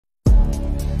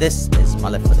This is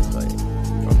Maldives from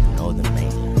the northern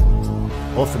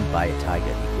mainland. Orphaned by a tiger,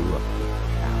 he grew up with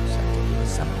cows until he was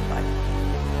summoned by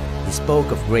them. He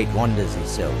spoke of great wonders he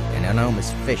saw, an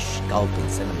enormous fish gulping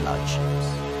 7 large ships,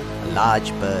 a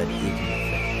large bird eating the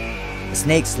fish, a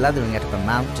snake slathering out of a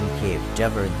mountain cave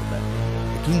devouring the bird.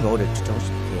 The king ordered to torch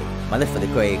the cave. Maldives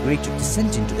agreed to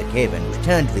descend into the cave and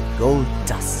returned with gold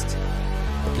dust.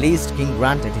 The pleased king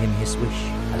granted him his wish,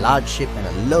 a large ship and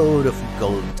a load of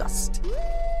gold dust.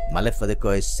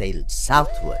 Maldives sailed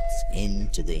southwards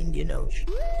into the Indian Ocean.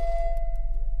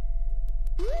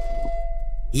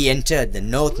 He entered the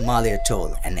North Malay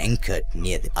Atoll and anchored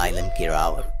near the island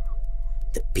Kirawar.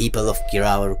 The people of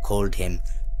Kirawar called him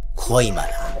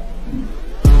Koimala.